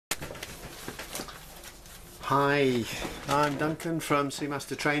Hi, I'm Duncan from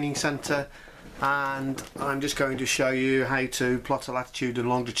Seamaster Training Centre, and I'm just going to show you how to plot a latitude and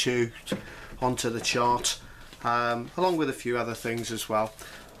longitude onto the chart, along with a few other things as well.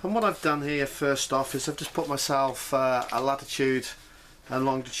 And what I've done here first off is I've just put myself a latitude and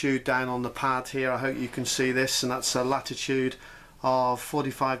longitude down on the pad here. I hope you can see this, and that's a latitude of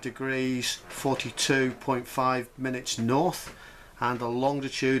 45 degrees 42.5 minutes north and a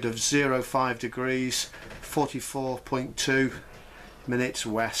longitude of 05 degrees 44.2 minutes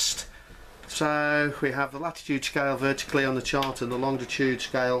west. So we have the latitude scale vertically on the chart and the longitude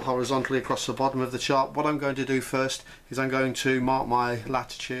scale horizontally across the bottom of the chart. What I'm going to do first is I'm going to mark my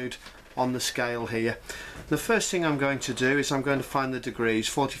latitude on the scale here. The first thing I'm going to do is I'm going to find the degrees,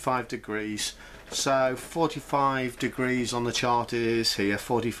 45 degrees. So 45 degrees on the chart is here,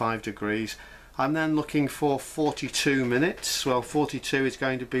 45 degrees. I'm then looking for 42 minutes. Well, 42 is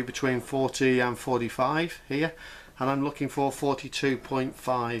going to be between 40 and 45 here, and I'm looking for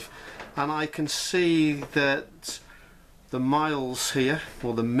 42.5, and I can see that the miles here,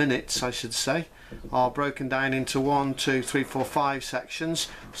 or the minutes I should say, are broken down into 1, 2, 3, 4, 5 sections.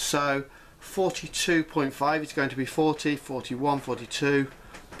 So 42.5 is going to be 40, 41,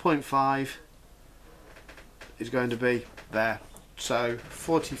 42.5 is going to be there. So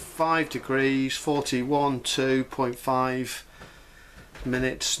 45 degrees 41.5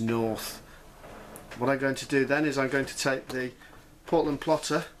 minutes north. What I'm going to do then is I'm going to take the Portland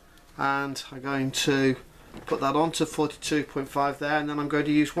plotter and I'm going to put that onto 42.5 there, and then I'm going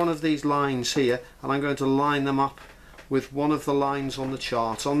to use one of these lines here and I'm going to line them up with one of the lines on the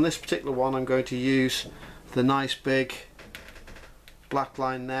chart. On this particular one I'm going to use the nice big black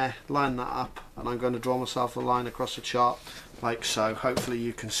line there, line that up, and I'm going to draw myself a line across the chart like so. Hopefully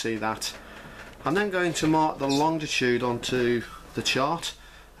you can see that. I'm then going to mark the longitude onto the chart,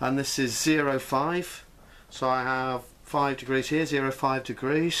 and this is 05, so I have 5 degrees here, 05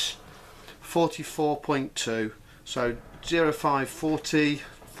 degrees 44.2, so 05, 40,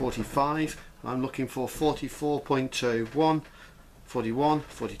 45, and I'm looking for 44.2, 1, 41,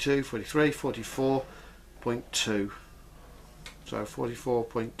 42, 43, 44.2. So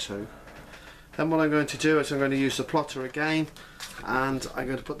 44.2. Then what I'm going to do is I'm going to use the plotter again, and I'm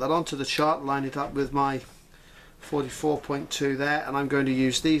going to put that onto the chart, line it up with my 44.2 there, and I'm going to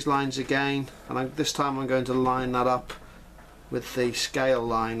use these lines again, and this time I'm going to line that up with the scale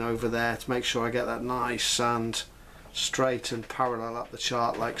line over there to make sure I get that nice and straight and parallel up the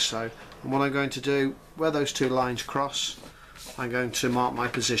chart like so. And what I'm going to do, where those two lines cross, I'm going to mark my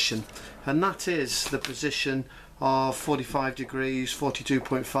position, and that is the position of 45 degrees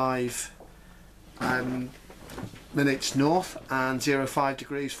 42.5 minutes north and 05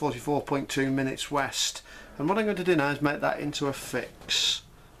 degrees 44.2 minutes west. And what I'm going to do now is make that into a fix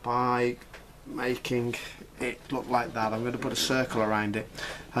by making it look like that. I'm going to put a circle around it,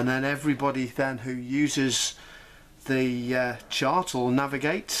 and then everybody then who uses the chart or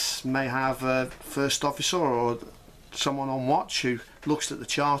navigates may have a first officer or someone on watch who looks at the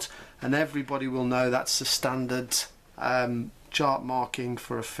chart, and everybody will know that's the standard chart marking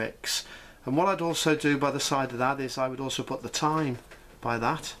for a fix. And what I'd also do by the side of that is I would also put the time by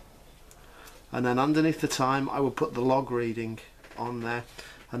that, and then underneath the time I would put the log reading on there,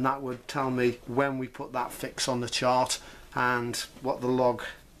 and that would tell me when we put that fix on the chart and what the log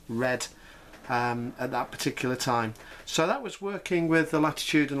read at that particular time. So that was working with the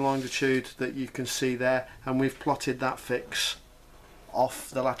latitude and longitude that you can see there, and we've plotted that fix off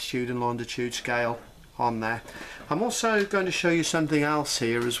the latitude and longitude scale on there. I'm also going to show you something else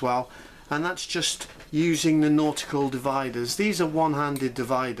here as well, and that's just using the nautical dividers. These are one-handed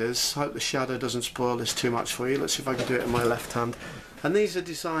dividers. I hope the shadow doesn't spoil this too much for you. Let's see if I can do it in my left hand. And these are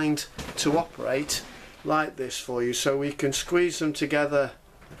designed to operate like this for you, so we can squeeze them together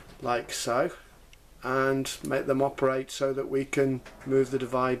like so and make them operate so that we can move the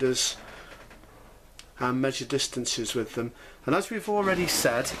dividers and measure distances with them. And as we've already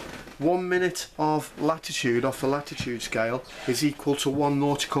said, 1 minute of latitude off the latitude scale is equal to 1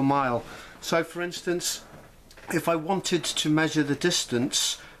 nautical mile. So for instance, if I wanted to measure the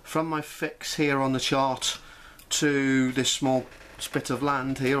distance from my fix here on the chart to this small spit of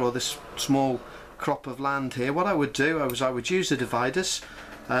land here, or this small crop of land here, what I would do is I would use the dividers,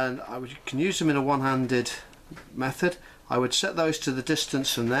 and can use them in a one-handed method. I would set those to the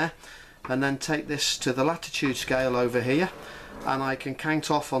distance from there, and then take this to the latitude scale over here, and I can count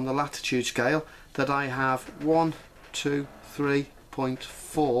off on the latitude scale that I have 1, 2,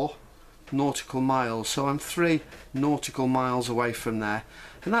 3.4 nautical miles. So I'm 3 nautical miles away from there,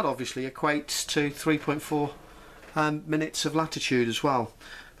 and that obviously equates to 3.4 minutes of latitude as well.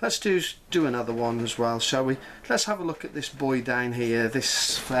 let's do another one as well, shall we? Let's have a look at this buoy down here,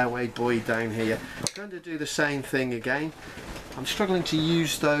 this fairway buoy down here. I'm going to do the same thing again. I'm struggling to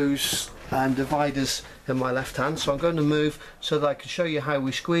use those dividers in my left hand, so I'm going to move so that I can show you how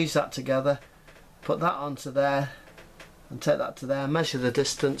we squeeze that together, put that onto there and take that to there, measure the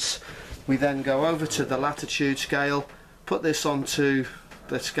distance. We then go over to the latitude scale, put this onto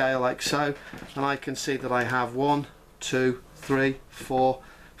the scale like so, and I can see that I have 1, 2, 3, 4,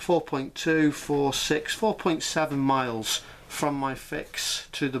 4.2, 4, 6, 4.7 miles from my fix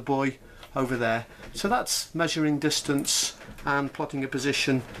to the buoy over there. So that's measuring distance and plotting a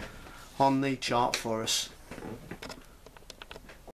position on the chart for us.